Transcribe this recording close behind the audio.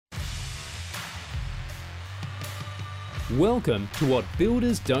Welcome to What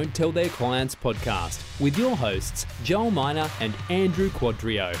Builders Don't Tell Their Clients podcast with your hosts, Joel Miner and Andrew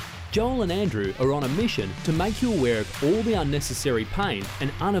Quadrio. Joel and Andrew are on a mission to make you aware of all the unnecessary pain and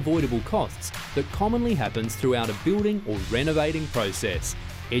unavoidable costs that commonly happens throughout a building or renovating process,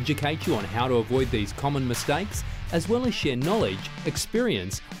 educate you on how to avoid these common mistakes, as well as share knowledge,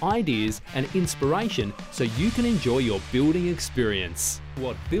 experience, ideas and inspiration so you can enjoy your building experience.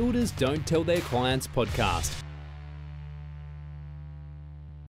 What Builders Don't Tell Their Clients podcast.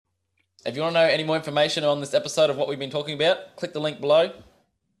 If you want to know any more information on this episode of what we've been talking about, click the link below.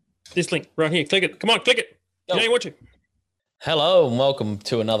 This link right here. Click it. Come on, click it. Go. You know you're watching. Hello and welcome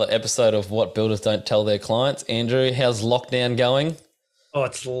to another episode of What Builders Don't Tell Their Clients. Andrew, how's lockdown going? Oh,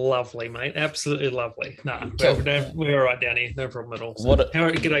 it's lovely, mate. Absolutely lovely. Nah, Cool. we're all right down here. No problem at all. So, What-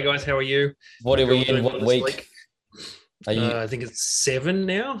 g'day, guys. How are you? What are we You're in? doing What this week? Are you? I think it's 7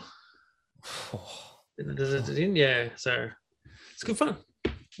 now. Does it in? Yeah. So it's good fun.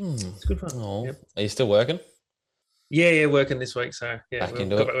 It's good fun. Oh, Yep. Are you still working? Yeah, working this week. So yeah, Back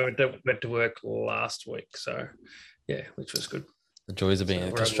into it. we went to work last week. So yeah, which was good. The joys of being in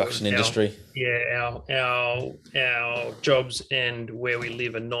the We're construction now- industry. Yeah, our jobs and where we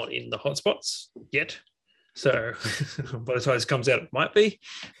live are not in the hotspots yet. So by the time this comes out, it might be.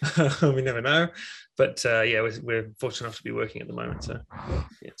 We never know. But yeah, we're fortunate enough to be working at the moment. So yeah,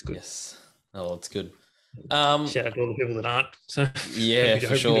 it's good. Yes. Oh, it's good. Shout out to all the people that aren't. So Yeah, hope for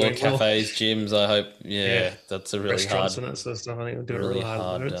you're sure. doing well. Cafes, gyms. I hope. Yeah, that's a really Restaurants hard. and that sort of stuff. I think we're doing really really hard.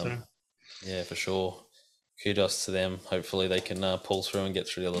 hard, At the moment, Yeah, for sure. Kudos to them. Hopefully they can pull through and get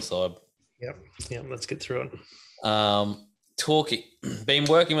through the other side. yeah, let's get through it. Been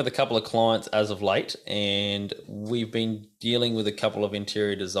working with a couple of clients as of late, and we've been dealing with a couple of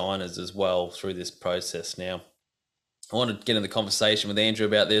interior designers as well through this process. Now, I wanted to get in the conversation with Andrew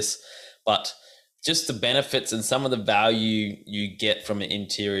about this, but just the benefits and some of the value you get from an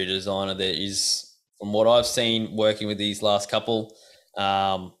interior designer, there is, from what I've seen working with these last couple,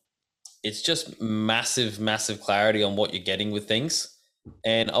 it's just massive clarity on what you're getting with things.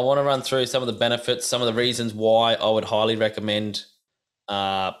 And I want to run through some of the benefits, some of the reasons why I would highly recommend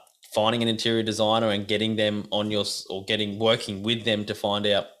finding an interior designer and getting them on your, or working with them to find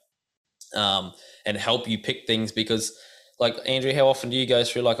out and help you pick things. Because like, Andrew, how often do you go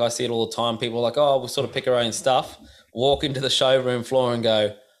through, like I see it all the time, people are like, oh, we'll sort of pick our own stuff, walk into the showroom floor and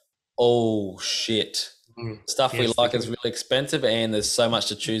go, oh shit, stuff we Yes, like is really expensive and there's so much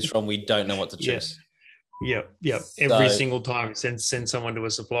to choose from, we don't know what to choose. Yes. Yep. Every So- single time send someone to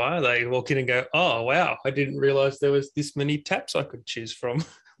a supplier, they walk in and go, oh, wow, I didn't realize there was this many taps I could choose from.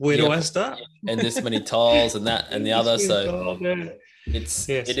 Where do Yep. I start? And this many tiles and that and the other. So Yes,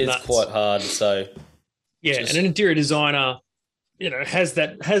 it is nuts. quite hard. So Yeah, just- and an interior designer, has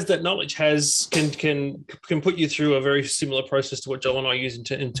that knowledge, can put you through a very similar process to what Joel and I use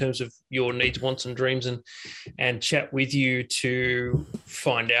in terms of your needs, wants, and dreams, and chat with you to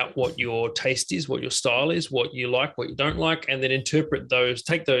find out what your taste is, what your style is, what you like, what you don't like, and then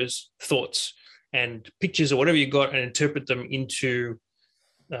take those thoughts and pictures or whatever you got, and interpret them into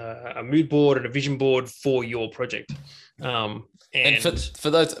a mood board and a vision board for your project. and for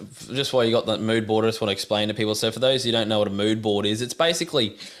those, just while you got that mood board, I just want to explain to people. So for those who don't know what a mood board is, it's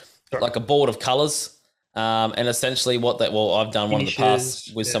basically like a board of colors. And essentially I've done one in the past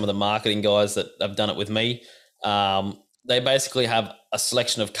Finishes, with yeah. some of the marketing guys that have done it with me. They basically have a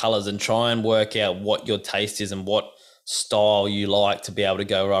selection of colors and try and work out what your taste is and what style you like to be able to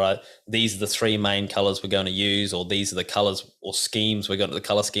go, right, these are the three main colors we're going to use, or these are the colors or schemes the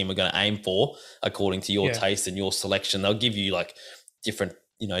color scheme we're going to aim for according to your taste and your selection. They'll give you like different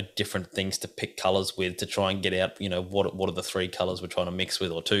things to pick colors with to try and get out, what are the three colors we're trying to mix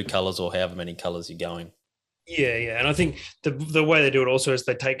with, or two colors, or however many colors you're going. Yeah. And I think the way they do it also is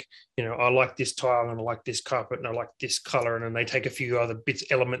they take, I like this tile and I like this carpet and I like this color, and then they take a few other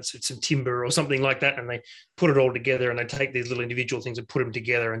elements, some timber or something like that, and they put it all together, and they take these little individual things and put them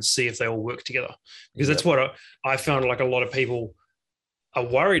together and see if they all work together. Because that's what I found, like a lot of people are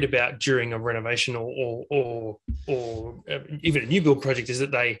worried about during a renovation or even a new build project, is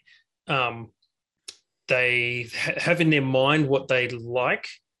that they have in their mind what they like,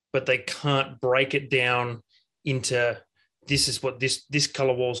 but they can't break it down into, this is what this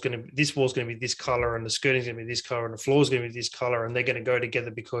color wall's going to be, this wall's going to be this color, and the skirting's going to be this color, and the floor's going to be this color, and they're going to go together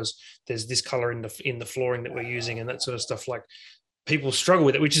because there's this color in the flooring that we're using, and that sort of stuff. Like, people struggle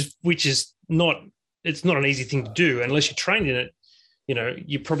with it, which is not, it's not an easy thing to do unless you're trained in it.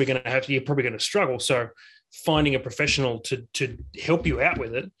 You're probably going to struggle. So finding a professional to help you out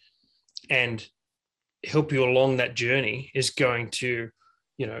with it and help you along that journey is going to,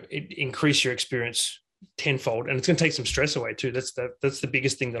 increase your experience tenfold, and it's going to take some stress away too. That's the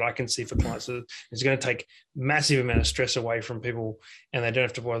biggest thing that I can see for clients. So it's going to take massive amount of stress away from people, and they don't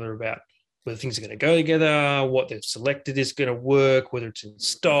have to bother about whether things are going to go together, what they've selected is going to work, whether it's in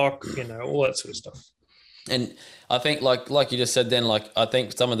stock, all that sort of stuff. And I think like you just said then, I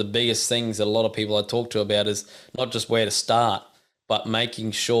think some of the biggest things that a lot of people I talk to about is not just where to start, but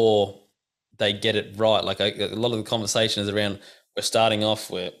making sure they get it right. Like a lot of the conversation is around, we're starting off,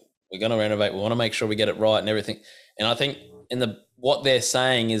 we're going to renovate, we want to make sure we get it right and everything. And I think what they're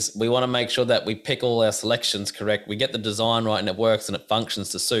saying is we want to make sure that we pick all our selections correct, we get the design right and it works and it functions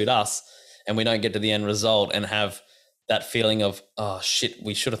to suit us, and we don't get to the end result and have that feeling of, oh shit,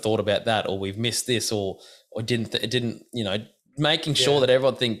 we should have thought about that, or we've missed this, or it didn't, making sure that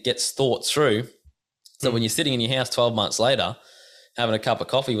everything gets thought through. So when you're sitting in your house 12 months later, having a cup of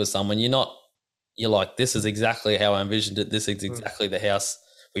coffee with someone, you're like, this is exactly how I envisioned it. This is exactly the house.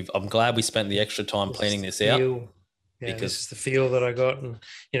 I'm glad we spent the extra time planning this out. Yeah, because this is the feel that I got. And,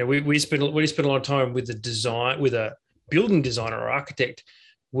 we spent a lot of time with a building designer or architect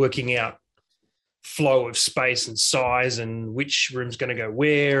working out flow of space and size and which room's going to go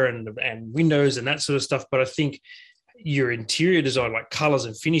where and windows and that sort of stuff. But I think your interior design, like colors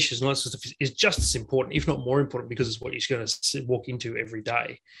and finishes and all that sort of stuff, is just as important, if not more important, because it's what you're going to walk into every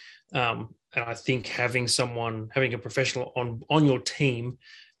day. And I think having a professional on your team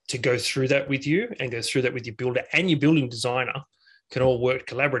to go through that with you and go through that with your builder and your building designer can all work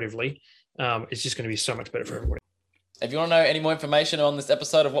collaboratively. It's just going to be so much better for everybody. If you want to know any more information on this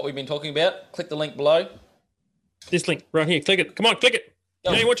episode of what we've been talking about, click the link below. This link right here. Click it. Come on, click it.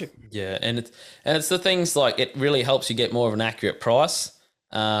 You watch it. Yeah, and it's the things like it really helps you get more of an accurate price.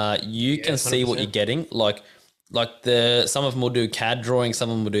 You can see 100%. What you're getting. Like some of them will do CAD drawings,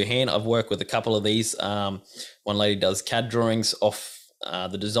 some of them will do hand. I've worked with a couple of these. One lady does CAD drawings off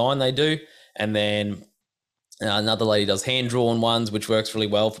the design they do, and then another lady does hand-drawn ones, which works really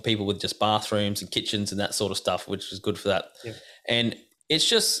well for people with just bathrooms and kitchens and that sort of stuff, which is good for that. Yeah. And it's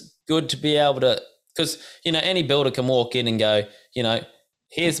just good to be able to, because, any builder can walk in and go,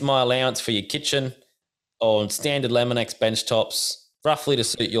 here's my allowance for your kitchen on standard Laminex bench tops, roughly to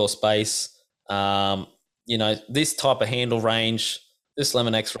suit your space. This type of handle range, this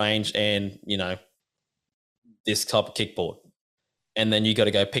Laminex range, and, this type of kickboard. And then you got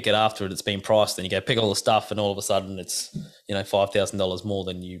to go pick it after it's been priced, and you go pick all the stuff, and all of a sudden it's, $5,000 more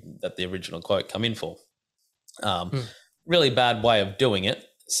than that the original quote come in for. Really bad way of doing it.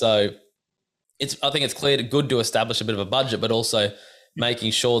 So I think it's good to establish a bit of a budget, but also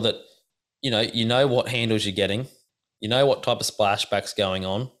making sure that, you know what handles you're getting, what type of splashback's going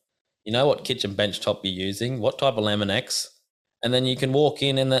on, what kitchen bench top you're using, what type of Laminex, and then you can walk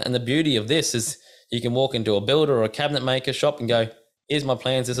in, and the beauty of this is you can walk into a builder or a cabinet maker shop and go, here's my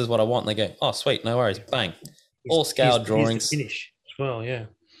plans, this is what I want. And they go, oh, sweet, no worries, bang. All scaled drawings. The finish as well, yeah.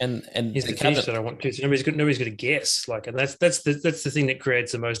 And here's the finish that I want to. So nobody's going to guess. And that's the thing that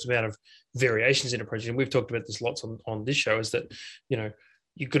creates the most amount of variations in a project. And we've talked about this lots on this show, is that,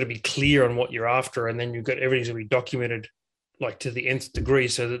 you've got to be clear on what you're after, and then everything's going to be documented to the nth degree,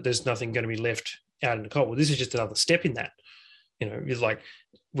 so that there's nothing going to be left out in the cold. Well, this is just another step in that. It's like,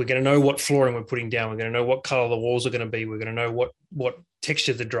 we're going to know what flooring we're putting down. We're going to know what color the walls are going to be. We're going to know what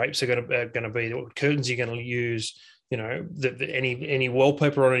texture the drapes are going to be, what curtains you're going to use, any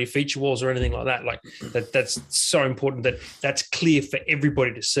wallpaper on any feature walls or anything like that. That's so important that's clear for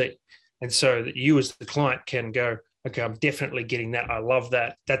everybody to see. And so that you as the client can go, okay, I'm definitely getting that. I love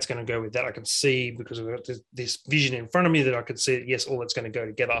that. That's going to go with that. I can see, because I've got this vision in front of me, that I can see that, yes, all that's going to go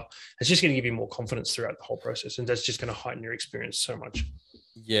together. It's just going to give you more confidence throughout the whole process. And that's just going to heighten your experience so much.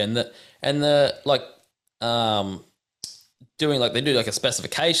 Yeah. And doing they do a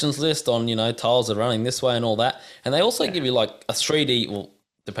specifications list on, tiles that are running this way and all that. And they also give you a 3D, well,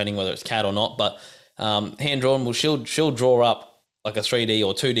 depending whether it's CAD or not, but hand drawn, well, she'll draw up a 3D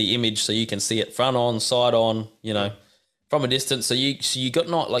or 2D image, so you can see it front on, side on, from a distance. So you got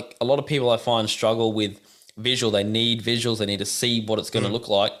not a lot of people I find struggle with visual. They need visuals. They need to see what it's going to look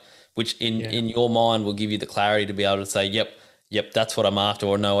like, which in your mind will give you the clarity to be able to say, yep, that's what I'm after,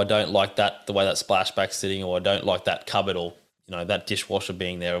 or no, I don't like that, the way that splashback's sitting, or I don't like that cupboard, or, that dishwasher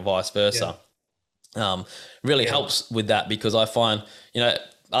being there, or vice versa. Really helps with that, because I find,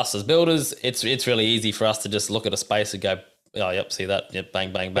 us as builders, it's really easy for us to just look at a space and go, oh, yep, see that? Yep,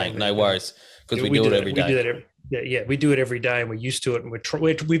 bang, bang, bang. No worries, because we do it every day. We do that we do it every day, and we're used to it, and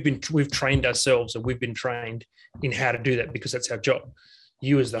we've trained ourselves, and we've been trained in how to do that, because that's our job.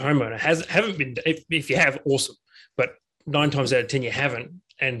 You as the homeowner haven't been. If you have, awesome, but 9 times out of 10 you haven't,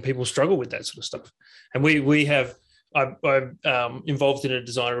 and people struggle with that sort of stuff. And we have. I'm involved in a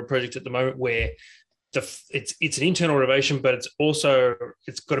design of a project at the moment where it's an internal renovation, but it's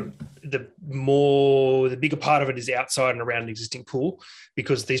got the bigger part of it is outside and around an existing pool,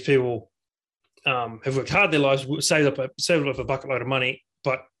 because these people have worked hard their lives, saved up a bucket load of money,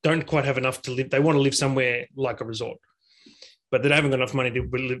 but don't quite have enough to live. They want to live somewhere like a resort, but they haven't got enough money to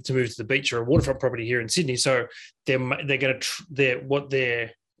move to the beach or a waterfront property here in Sydney. So what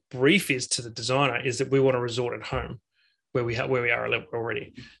their brief is to the designer is that we want a resort at home where we are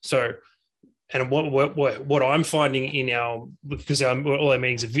already. So, and what I'm finding in because all our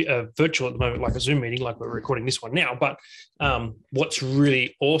meetings are virtual at the moment, like a Zoom meeting, like we're recording this one now. But what's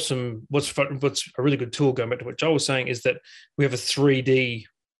really awesome, what's a really good tool, going back to what Joel was saying, is that we have a 3D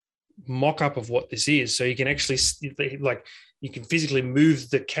mock-up of what this is. So you can actually, like, you can physically move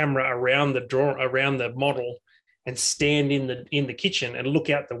the camera around the model and stand in the kitchen and look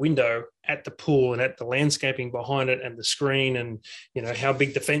out the window at the pool and at the landscaping behind it and the screen, and how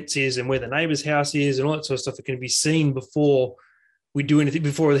big the fence is and where the neighbor's house is and all that sort of stuff that can be seen before we do anything,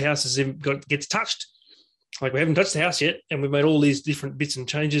 before the house gets touched. Like, we haven't touched the house yet, and we've made all these different bits and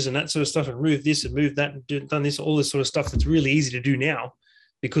changes and that sort of stuff, and moved this and moved that and done this, all this sort of stuff that's really easy to do now,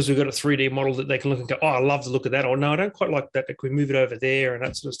 because we've got a 3D model that they can look and go, oh, I love the look of that. Or no, I don't quite like that. Can we move it over there, and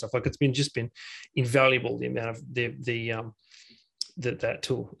that sort of stuff. Like, it's been invaluable, the amount of that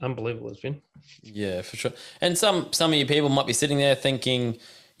tool. Unbelievable it's been. Yeah, for sure. And some of you people might be sitting there thinking,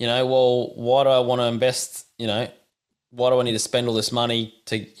 well, why do I want to invest? Why do I need to spend all this money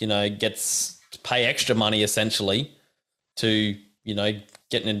to, to pay extra money essentially to,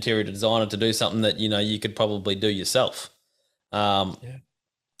 get an interior designer to do something that, you could probably do yourself.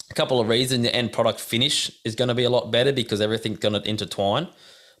 A couple of reasons. The end product finish is going to be a lot better because everything's going to intertwine,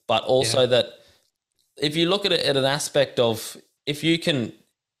 but also that if you look at it at an aspect of, if you could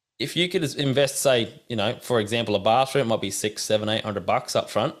invest, say, for example, a bathroom, it might be $600, $700, $800 up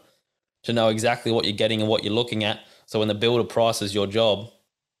front to know exactly what you're getting and what you're looking at. So when the builder prices your job,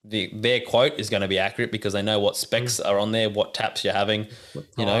 their quote is going to be accurate because they know what specs are on there, what taps you're having,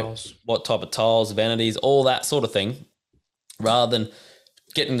 what type of tiles, vanities, all that sort of thing, rather than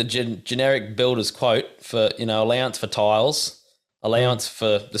getting the generic builder's quote for, allowance for tiles, allowance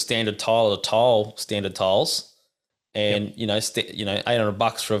for the standard tile or tile standard tiles, and,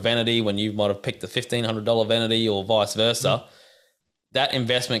 $800 for a vanity when you might have picked the $1,500 vanity or vice versa. That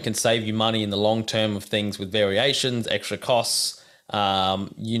investment can save you money in the long term of things with variations, extra costs.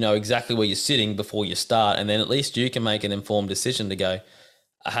 Exactly where you're sitting before you start. And then at least you can make an informed decision to go,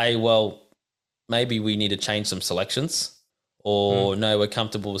 hey, well, maybe we need to change some selections. Or no, we're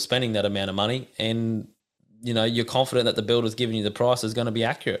comfortable with spending that amount of money, and you're confident that the builder's giving you the price is going to be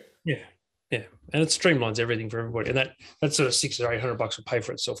accurate. Yeah, and it streamlines everything for everybody, and that sort of $600 or $800 will pay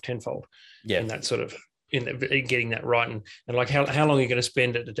for itself tenfold. Yeah, and that sort of in getting that right, and like how long are you going to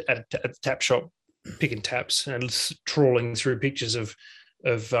spend at the tap shop picking taps and trawling through pictures of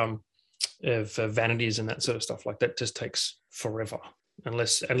vanities and that sort of stuff? Like, that just takes forever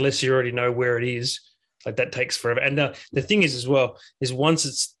unless you already know where it is. Like, that takes forever. And the thing is, as well, is once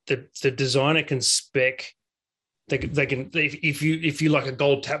it's the designer can spec, they can if you like a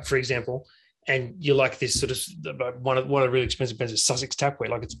gold tap, for example, and you like this sort of one of the really expensive brands is Sussex Tapware.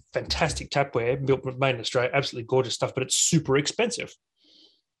 Like, it's fantastic tapware, made in Australia, absolutely gorgeous stuff, but it's super expensive.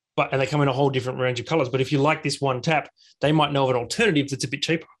 And they come in a whole different range of colors. But if you like this one tap, they might know of an alternative that's a bit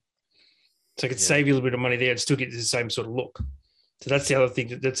cheaper, so it could save you a little bit of money there and still get the same sort of look. So that's the other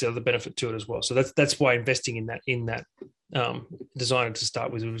thing. That's the other benefit to it as well. So that's why investing in that designer to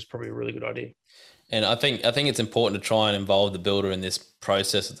start with was probably a really good idea. And I think it's important to try and involve the builder in this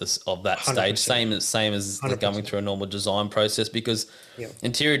process of that 100%. Stage, same as 100%. Going through a normal design process, because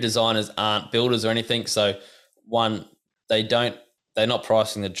interior designers aren't builders or anything. So they're not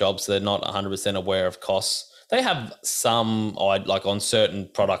pricing the jobs, so they're not 100% aware of costs. They have some, like on certain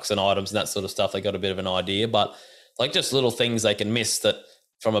products and items and that sort of stuff, they got a bit of an idea, but like just little things they can miss that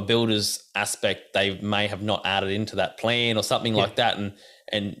from a builder's aspect, they may have not added into that plan or something like that. And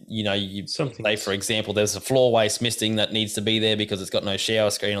say, for example, there's a floor waste missing that needs to be there because it's got no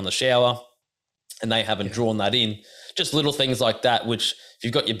shower screen on the shower, and they haven't drawn that in. Just little things like that, which if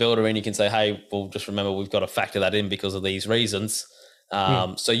you've got your builder in, you can say, hey, well, just remember, we've got to factor that in because of these reasons.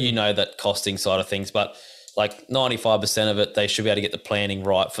 So that costing side of things, but like 95% of it, they should be able to get the planning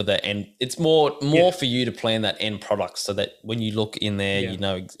right for the end. It's more for you to plan that end product so that when you look in there,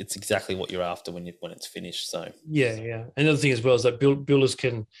 it's exactly what you're after when it's finished. So yeah. Another thing as well is that builders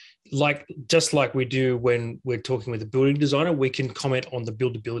can, just like we do when we're talking with a building designer, we can comment on the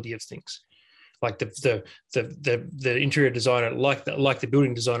buildability of things. Like the interior designer, like the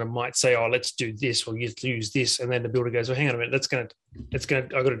building designer might say, "Oh, let's do this, or you use this," and then the builder goes, "Well, hang on a minute, I've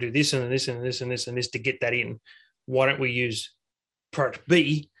got to do this and this and this and this and this to get that in. Why don't we use product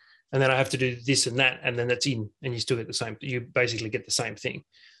B, and then I have to do this and that, and then that's in, and you still get the same. You basically get the same thing.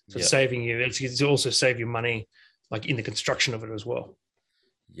 So it's saving you. It's also save you money, like in the construction of it as well.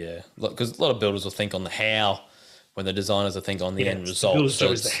 Yeah, because a lot of builders will think on the how when the designers will think on the end result. The builder's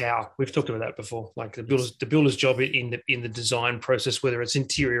job is the how. We've talked about that before. Like the builder's job in the design process, whether it's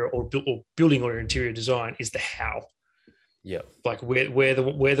interior or building or interior design, is the how. Yeah, like we're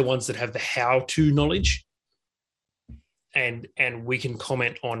the ones that have the how to knowledge, and we can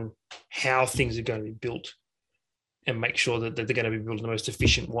comment on how things are going to be built, and make sure that they're going to be built in the most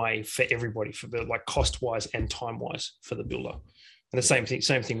efficient way for everybody, for like cost wise and time wise for the builder. And the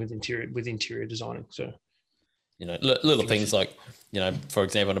same thing with interior designing. So, little things like, for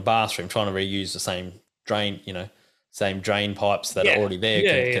example, in a bathroom, trying to reuse the same drain pipes that are already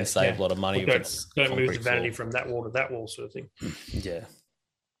there can save a lot of money. Don't move the vanity from that wall to that wall, sort of thing. Yeah.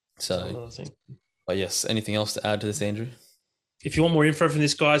 So, but yes, anything else to add to this, Andrew? If you want more info from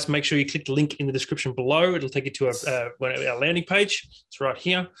this, guys, make sure you click the link in the description below. It'll take you to our landing page. It's right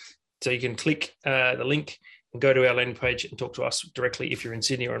here. So you can click the link and go to our landing page and talk to us directly if you're in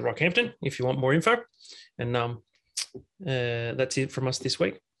Sydney or in Rockhampton, if you want more info. And that's it from us this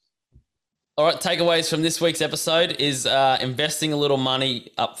week. All right, takeaways from this week's episode is investing a little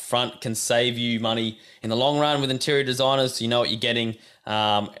money up front can save you money in the long run with interior designers. So you know what you're getting,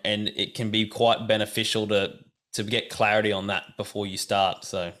 and it can be quite beneficial to get clarity on that before you start.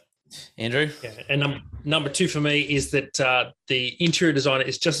 So, Andrew? Yeah, and number two for me is that the interior designer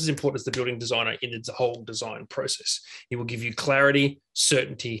is just as important as the building designer in its whole design process. It will give you clarity,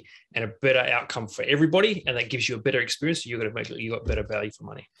 certainty, and a better outcome for everybody, and that gives you a better experience. So you got better value for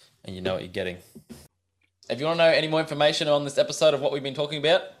money. And you know what you're getting. If you want to know any more information on this episode of what we've been talking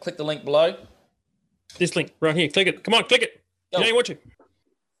about, click the link below. This link right here. Click it. Come on, click it. You know you're watching.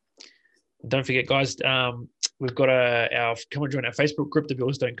 Don't forget, guys, we've got come and join our Facebook group, the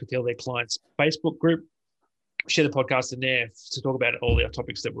Builders Don't Tell Their Clients Facebook group. Share the podcast in there to talk about all the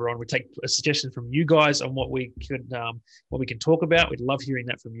topics that we're on. We take a suggestion from you guys on what we can talk about. We'd love hearing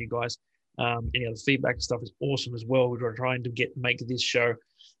that from you guys. Any other feedback and stuff is awesome as well. We're trying to make this show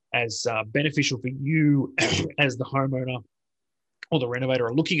as beneficial for you as the homeowner or the renovator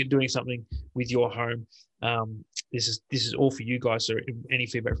or looking at doing something with your home. This is all for you guys. So any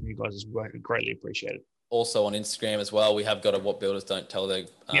feedback from you guys is greatly appreciated. Also on Instagram as well, we have got a What Builders Don't Tell Their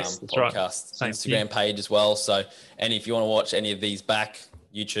podcast Instagram page as well. So, and if you want to watch any of these back,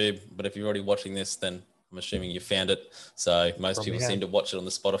 YouTube, but if you're already watching this, then I'm assuming you found it. So most people seem to watch it on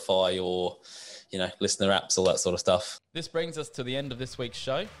the Spotify or, listener apps, all that sort of stuff. This brings us to the end of this week's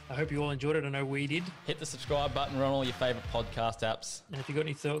show. I hope you all enjoyed it. I know we did. Hit the subscribe button. We're on all your favorite podcast apps. And if you've got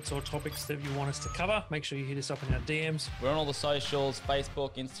any thoughts or topics that you want us to cover, make sure you hit us up in our DMs. We're on all the socials,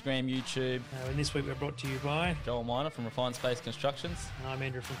 Facebook, Instagram, YouTube. And this week we're brought to you by Joel Miner from Refined Space Constructions. And I'm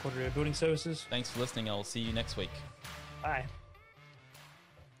Andrew from Quadrio Building Services. Thanks for listening. I'll see you next week. Bye.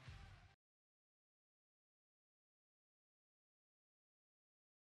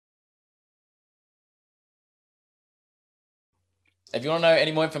 If you want to know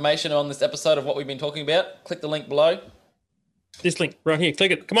any more information on this episode of what we've been talking about, click the link below. This link right here.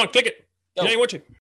 Click it. Come on, click it. You know you're watching.